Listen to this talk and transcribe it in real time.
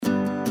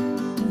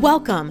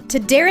Welcome to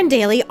Darren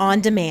Daily On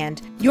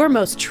Demand, your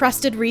most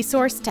trusted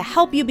resource to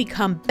help you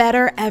become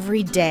better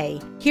every day.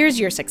 Here's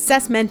your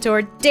success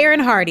mentor, Darren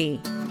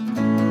Hardy.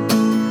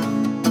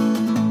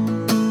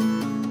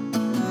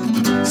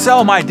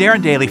 So, my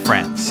Darren Daily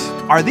friends,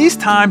 are these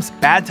times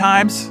bad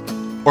times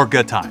or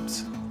good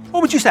times?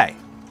 What would you say?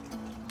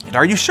 And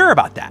are you sure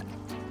about that?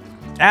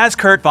 As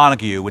Kurt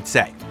Vonnegut would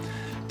say,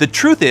 the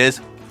truth is,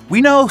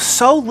 we know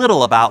so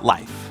little about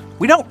life.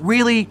 We don't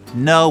really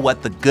know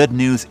what the good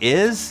news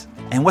is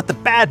and what the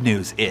bad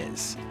news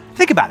is.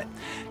 Think about it.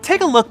 Take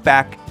a look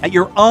back at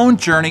your own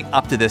journey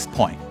up to this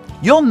point.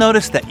 You'll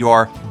notice that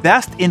your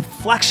best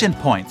inflection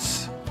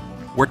points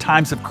were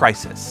times of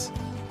crisis.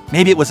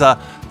 Maybe it was a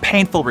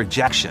painful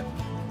rejection,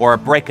 or a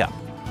breakup,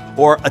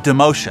 or a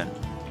demotion,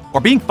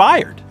 or being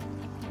fired,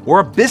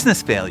 or a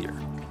business failure,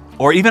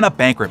 or even a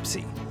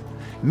bankruptcy.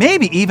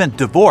 Maybe even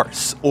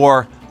divorce,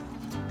 or,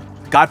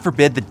 God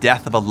forbid, the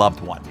death of a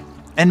loved one.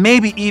 And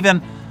maybe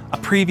even a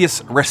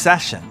previous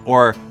recession,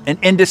 or an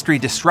industry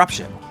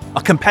disruption,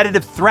 a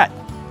competitive threat,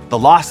 the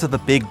loss of a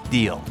big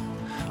deal.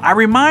 I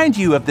remind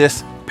you of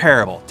this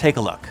parable. Take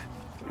a look.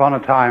 Upon a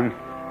time,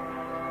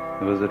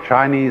 there was a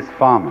Chinese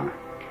farmer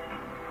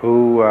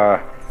who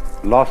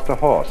lost a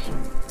horse,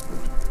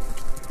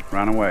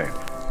 ran away.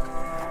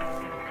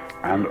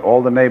 And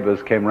all the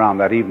neighbors came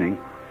round that evening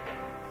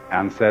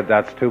and said,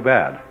 "That's too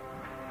bad."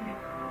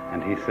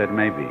 And he said,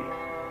 "Maybe."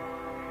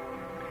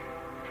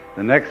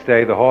 The next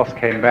day, the horse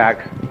came back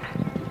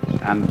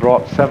and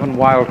brought 7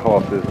 wild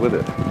horses with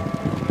it.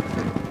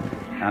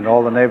 And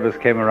all the neighbors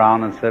came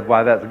around and said,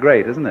 "Why, that's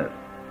great, isn't it?"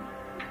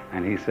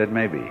 And he said,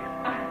 "Maybe."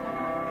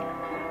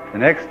 The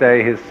next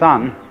day, his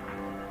son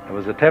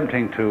was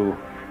attempting to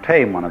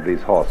tame one of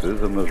these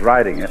horses and was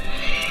riding it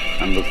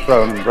and was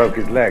thrown and broke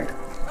his leg.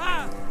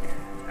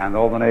 And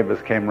all the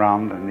neighbors came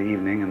round in the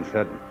evening and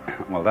said,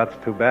 "Well, that's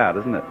too bad,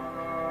 isn't it?"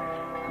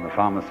 And the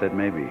farmer said,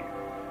 "Maybe."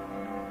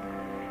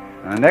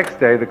 And the next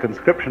day, the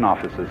conscription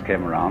officers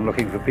came around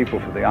looking for people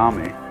for the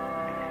army,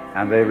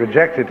 and they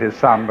rejected his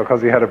son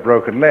because he had a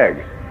broken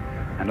leg.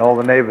 And all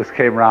the neighbors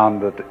came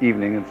round that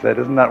evening and said,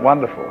 "Isn't that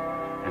wonderful?"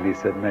 And he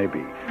said,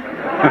 "Maybe."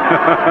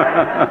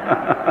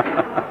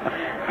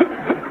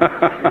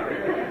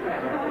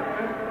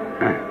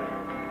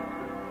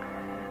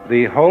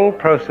 The whole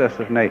process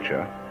of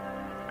nature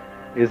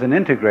is an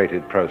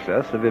integrated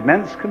process of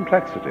immense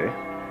complexity,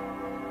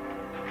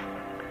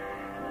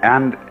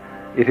 and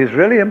it is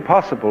really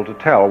impossible to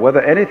tell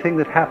whether anything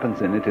that happens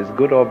in it is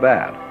good or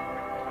bad,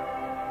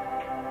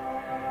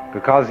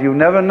 because you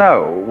never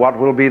know what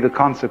will be the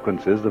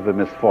consequences of a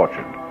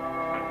misfortune,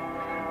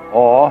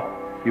 or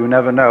you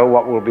never know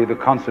what will be the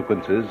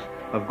consequences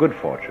of good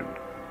fortune.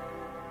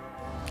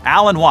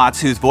 Alan Watts,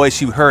 whose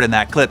voice you heard in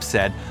that clip,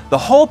 said, "The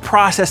whole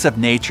process of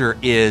nature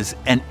is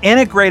an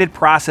integrated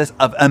process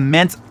of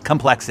immense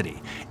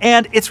complexity,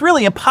 and it's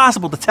really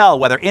impossible to tell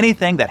whether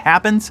anything that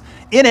happens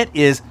in it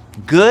is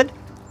good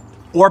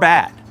or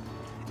bad."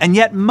 And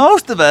yet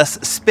most of us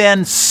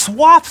spend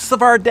swaths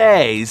of our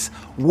days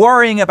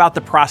worrying about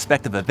the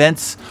prospect of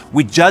events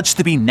we judge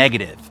to be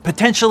negative,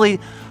 potentially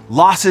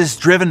losses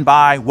driven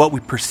by what we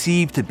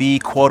perceive to be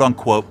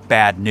quote-unquote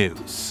bad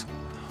news.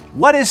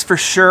 What is for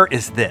sure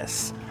is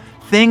this: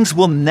 things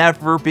will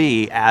never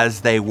be as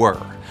they were.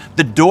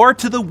 The door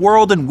to the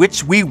world in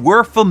which we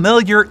were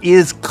familiar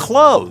is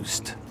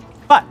closed.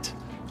 But,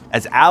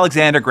 as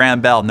Alexander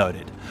Graham Bell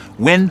noted,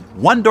 when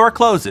one door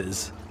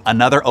closes,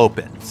 another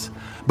opens.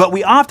 But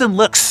we often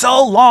look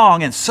so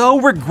long and so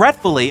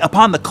regretfully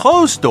upon the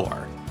closed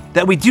door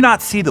that we do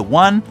not see the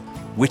one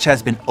which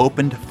has been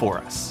opened for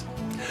us.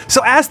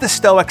 So as the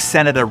Stoic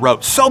Seneca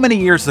wrote so many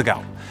years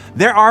ago,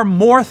 there are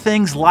more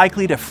things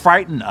likely to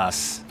frighten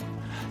us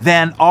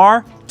than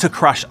are to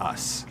crush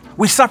us.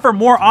 We suffer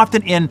more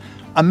often in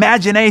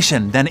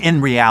imagination than in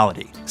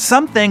reality.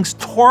 Some things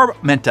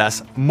torment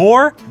us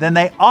more than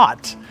they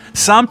ought.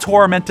 Some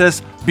torment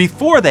us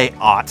before they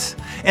ought,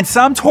 and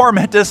some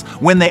torment us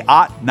when they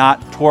ought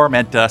not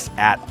torment us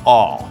at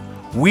all.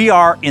 We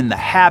are in the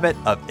habit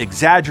of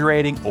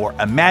exaggerating or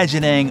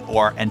imagining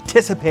or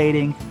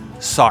anticipating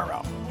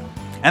sorrow.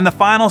 And the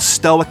final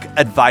Stoic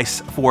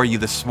advice for you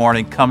this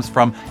morning comes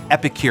from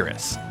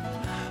Epicurus.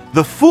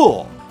 The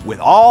fool, with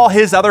all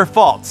his other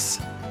faults,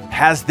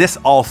 has this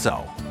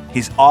also: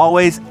 he's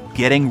always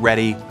getting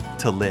ready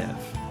to live.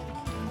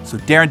 So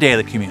Darren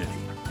Daily community,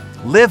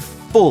 live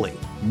fully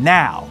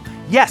now.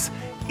 Yes,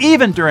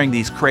 even during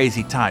these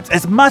crazy times.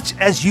 As much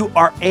as you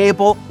are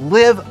able,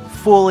 live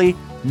fully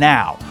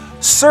now.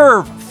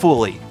 Serve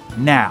fully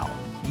now.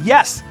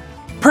 Yes,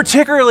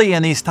 particularly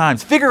in these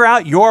times, figure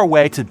out your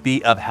way to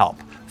be of help.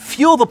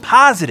 Fuel the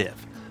positive,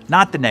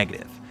 not the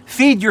negative.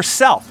 Feed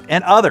yourself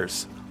and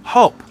others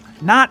hope,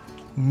 not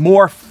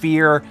more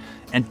fear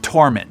and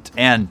torment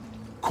and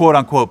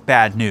quote-unquote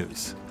bad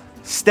news.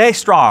 Stay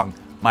strong,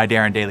 my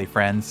Darren Daily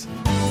friends.